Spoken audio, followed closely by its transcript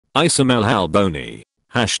Ismail Alboni.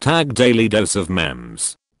 Hashtag daily dose of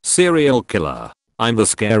memes. Serial killer. I'm the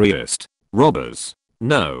scariest. Robbers.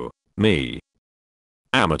 No. Me.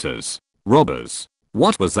 Amateurs. Robbers.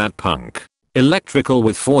 What was that punk? Electrical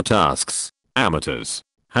with 4 tasks. Amateurs.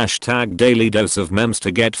 Hashtag daily dose of memes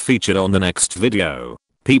to get featured on the next video.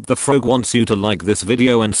 Peep the Frog wants you to like this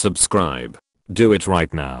video and subscribe. Do it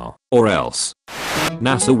right now, or else.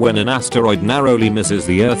 NASA when an asteroid narrowly misses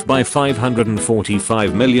the Earth by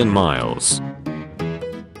 545 million miles.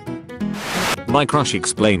 My crush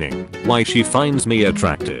explaining why she finds me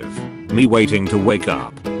attractive. Me waiting to wake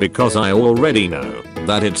up because I already know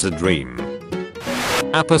that it's a dream.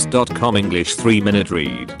 Apps.com English 3-minute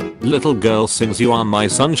read. Little girl sings "You Are My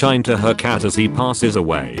Sunshine" to her cat as he passes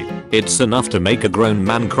away. It's enough to make a grown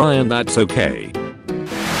man cry, and that's okay.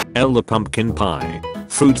 L the pumpkin pie.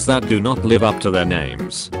 Fruits that do not live up to their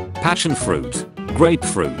names. Passion fruit.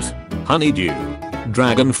 Grapefruit. Honeydew.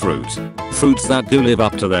 Dragon fruit. Fruits that do live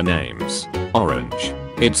up to their names. Orange.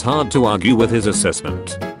 It's hard to argue with his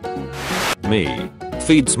assessment. Me.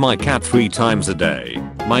 Feeds my cat 3 times a day.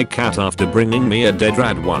 My cat after bringing me a dead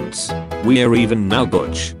rat once. We're even now,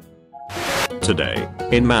 butch. Today,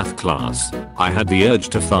 in math class, I had the urge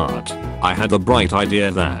to fart. I had the bright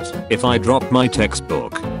idea that if I dropped my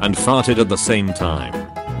textbook and farted at the same time,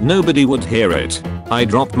 nobody would hear it. I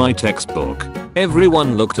dropped my textbook.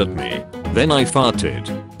 Everyone looked at me. Then I farted.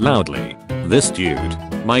 Loudly. This dude.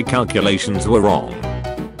 My calculations were wrong.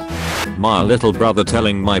 My little brother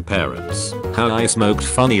telling my parents how I smoked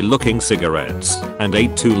funny looking cigarettes and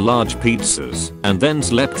ate 2 large pizzas and then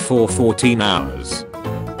slept for 14 hours.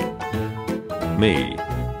 Me.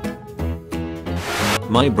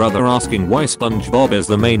 My brother asking why SpongeBob is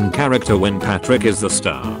the main character when Patrick is the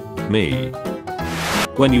star. Me.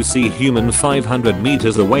 When you see human 500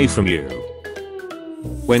 meters away from you.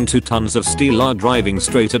 When 2 tons of steel are driving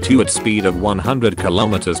straight at you at speed of 100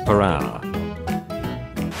 kilometers per hour.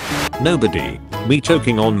 Nobody. Me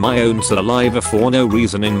choking on my own saliva for no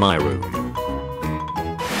reason in my room.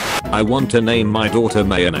 I want to name my daughter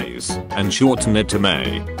Mayonnaise and shorten it to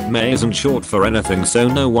May. May isn't short for anything, so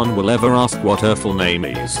no one will ever ask what her full name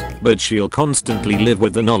is, but she'll constantly live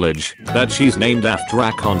with the knowledge that she's named after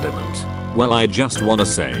a condiment. Well, I just wanna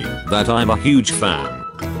say that I'm a huge fan.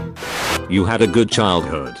 You had a good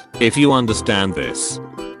childhood, if you understand this.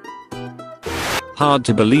 Hard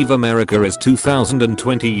to believe America is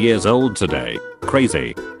 2020 years old today.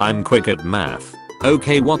 Crazy. I'm quick at math.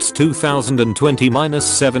 Okay, what's 2020 minus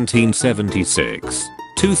 1776?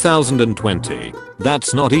 2020.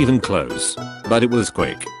 That's not even close. But it was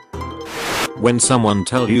quick. When someone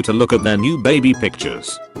tell you to look at their new baby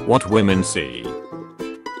pictures, what women see?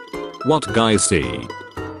 What guys see?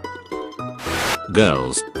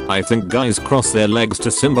 Girls. I think guys cross their legs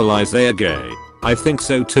to symbolize they're gay. I think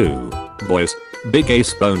so too. Boys. Big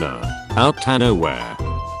ace boner. Out to nowhere.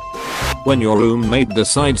 When your roommate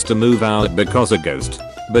decides to move out because a ghost,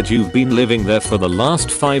 but you've been living there for the last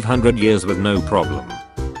 500 years with no problem.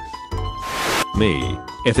 Me.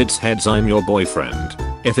 If it's heads, I'm your boyfriend.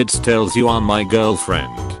 If it's tails, you are my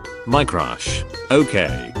girlfriend. My crush.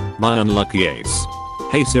 Okay. My unlucky ace.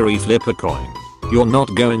 Hey Siri, flip a coin. You're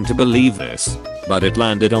not going to believe this, but it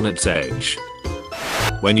landed on its edge.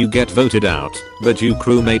 When you get voted out, but you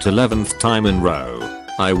crewmate 11th time in row.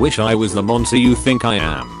 I wish I was the monster you think I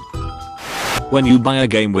am. When you buy a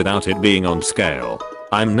game without it being on scale.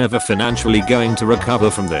 I'm never financially going to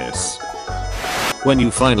recover from this. When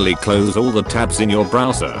you finally close all the tabs in your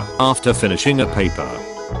browser after finishing a paper.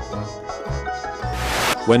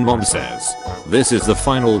 When mom says, "This is the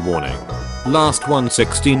final warning. Last one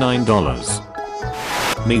 $69.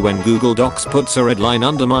 Me when Google Docs puts a red line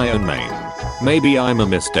under my own name. Maybe I'm a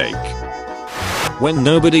mistake. When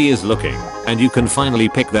nobody is looking and you can finally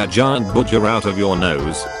pick that giant butcher out of your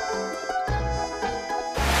nose.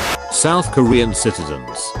 South Korean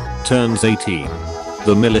citizens turns 18.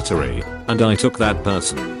 The military, and I took that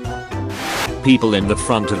person. People in the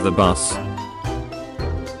front of the bus.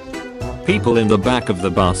 People in the back of the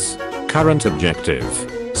bus. Current objective.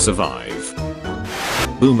 Survive.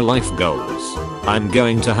 Boomer life goals. I'm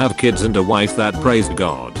going to have kids and a wife that praise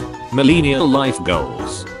God. Millennial life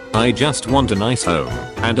goals. I just want a nice home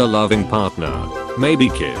and a loving partner. Maybe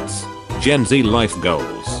kids. Gen Z life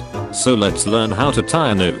goals. So let's learn how to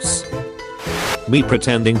tie a noose. Me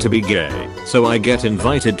pretending to be gay, so I get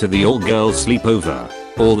invited to the all-girls sleepover.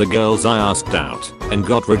 All the girls I asked out and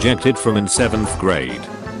got rejected from in 7th grade.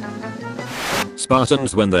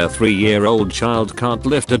 Spartans when their 3-year-old child can't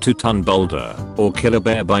lift a 2-ton boulder or kill a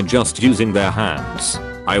bear by just using their hands.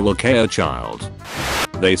 I will kill a child.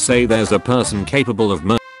 They say there's a person capable of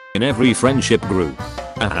murder in every friendship group.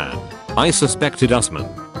 Aha. I suspected Usman.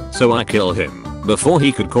 So I kill him before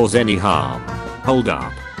he could cause any harm. Hold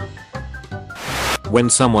up. When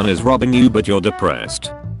someone is robbing you but you're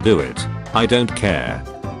depressed, do it. I don't care.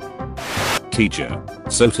 Teacher.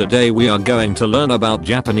 So today we are going to learn about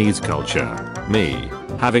Japanese culture. Me.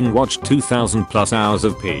 Having watched 2000 plus hours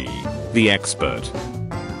of P. The expert.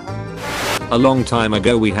 A long time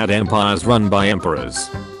ago we had empires run by emperors.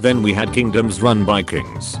 Then we had kingdoms run by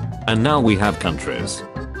kings. And now we have countries.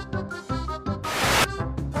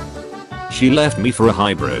 She left me for a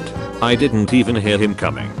hybrid. I didn't even hear him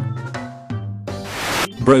coming.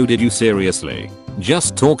 Bro, did you seriously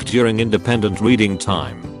just talk during independent reading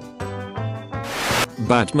time?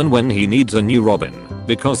 Batman when he needs a new Robin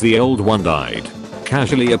because the old one died.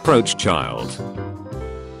 Casually approach child.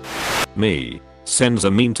 Me. Sends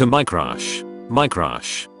a meme to my crush. My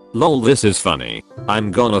crush. Lol, this is funny.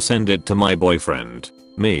 I'm gonna send it to my boyfriend.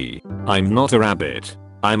 Me. I'm not a rabbit.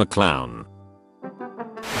 I'm a clown.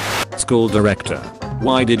 School director.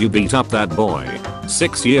 Why did you beat up that boy?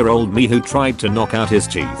 6-year-old me who tried to knock out his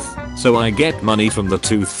teeth. So I get money from the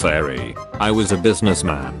tooth fairy. I was a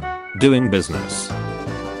businessman. Doing business.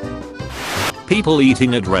 People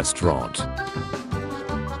eating at restaurant.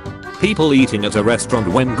 People eating at a restaurant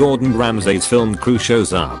when Gordon Ramsay's film crew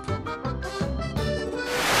shows up.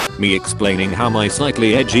 Me explaining how my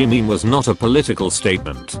slightly edgy meme was not a political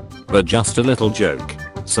statement, but just a little joke.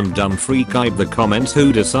 Some dumb freak eyed the comments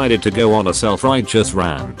who decided to go on a self-righteous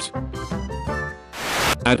rant.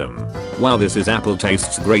 Adam. Wow, this is apple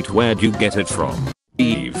tastes great, where'd you get it from?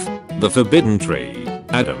 Eve. The forbidden tree.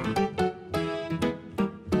 Adam.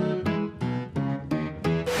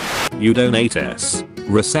 You donate S.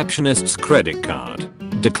 Receptionist's credit card.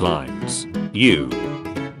 Declines. You.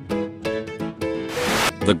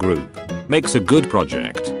 The group. Makes a good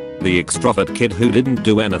project. The extrovert kid who didn't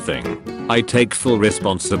do anything. I take full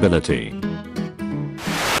responsibility.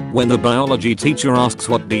 When the biology teacher asks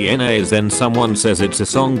what DNA is, then someone says it's a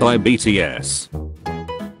song by BTS.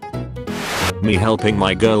 Me helping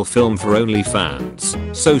my girl film for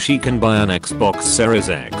OnlyFans so she can buy an Xbox Series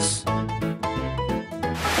X.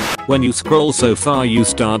 When you scroll so far you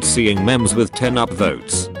start seeing memes with 10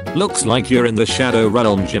 upvotes. Looks like you're in the shadow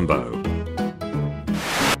realm, Jimbo.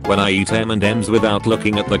 When I eat M&Ms without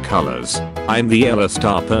looking at the colors, I'm the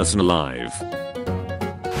L-star person alive.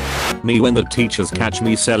 Me when the teachers catch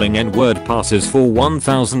me selling N-word passes for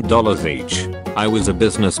 $1,000 each. I was a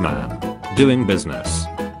businessman. Doing business.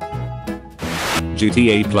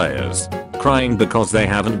 GTA players. Crying because they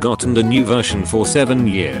haven't gotten a new version for 7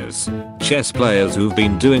 years. Chess players who've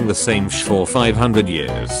been doing the same for 500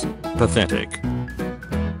 years. Pathetic.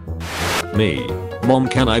 Me. Mom,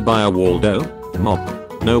 can I buy a Waldo? Mom.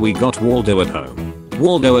 No, we got Waldo at home.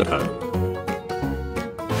 Waldo at home.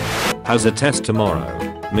 Has a test tomorrow.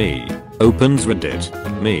 Me. Opens Reddit.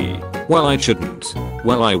 Me. Well, I shouldn't.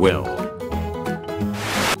 Well, I will.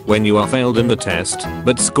 When you are failed in the test,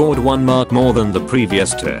 but scored 1 mark more than the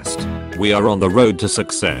previous test, we are on the road to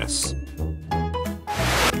success.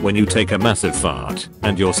 When you take a massive fart,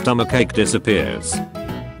 and your stomachache disappears.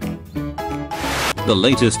 The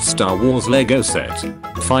latest Star Wars Lego set.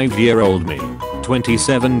 5-year-old me.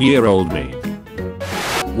 27-year-old me.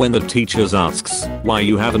 When the teachers asks why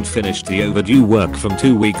you haven't finished the overdue work from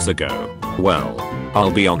 2 weeks ago. Well,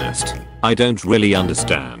 I'll be honest, I don't really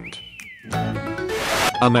understand.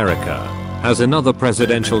 America has another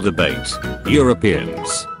presidential debate.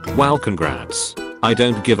 Europeans. Wow, congrats. I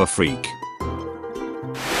don't give a freak.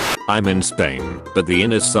 I'm in Spain, but the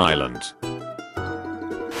inn is silent.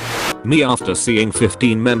 Me after seeing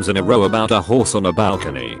 15 memes in a row about a horse on a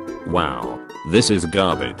balcony. Wow. This is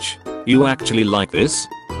garbage. You actually like this?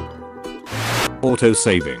 Auto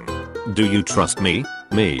saving. Do you trust me?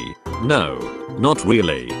 Me. No. Not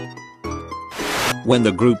really. When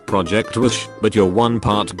the group project was but your one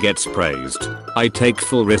part gets praised. I take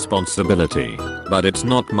full responsibility. But it's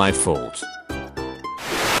not my fault.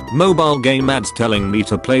 Mobile game ads telling me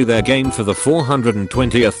to play their game for the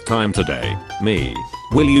 420th time today. Me.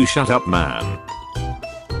 Will you shut up, man?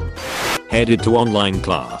 Headed to online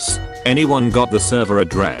class. Anyone got the server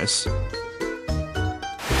address?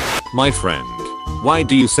 My friend. Why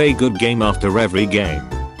do you say good game after every game?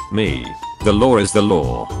 Me. The law is the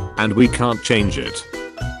law, and we can't change it.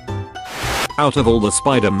 Out of all the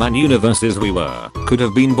Spider-Man universes we could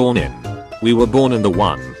have been born in, we were born in the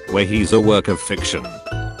one where he's a work of fiction.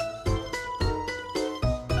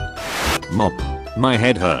 Mom. My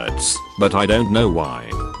head hurts, but I don't know why.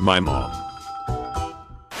 My mom.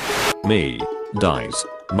 Me. Dies.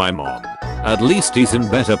 My mom. At least he's in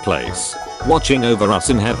better place. Watching over us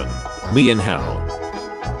in heaven. Me in hell.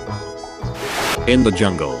 In the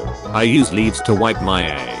jungle, I use leaves to wipe my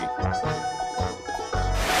A.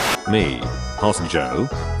 Me. Host Joe.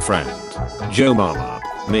 Friend. Joe Mama.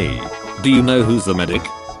 Me. Do you know who's the medic?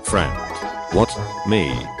 Friend. What?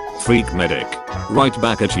 Me. Freak medic. Right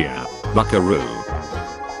back at ya, buckaroo.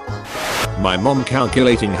 My mom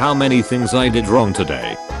calculating how many things I did wrong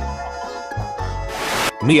today.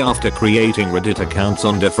 Me after creating Reddit accounts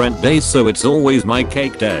on different days so it's always my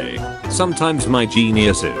cake day. Sometimes my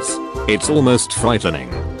geniuses. It's almost frightening.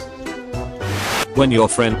 When your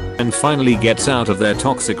friend finally gets out of their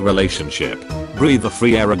toxic relationship, breathe the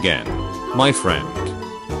free air again. My friend.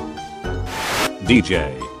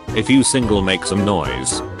 DJ. If you single make some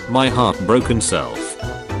noise. My heartbroken self.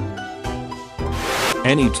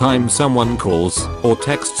 Anytime someone calls or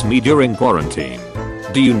texts me during quarantine.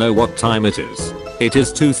 Do you know what time it is? It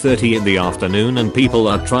is 2:30 in the afternoon and people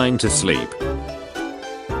are trying to sleep.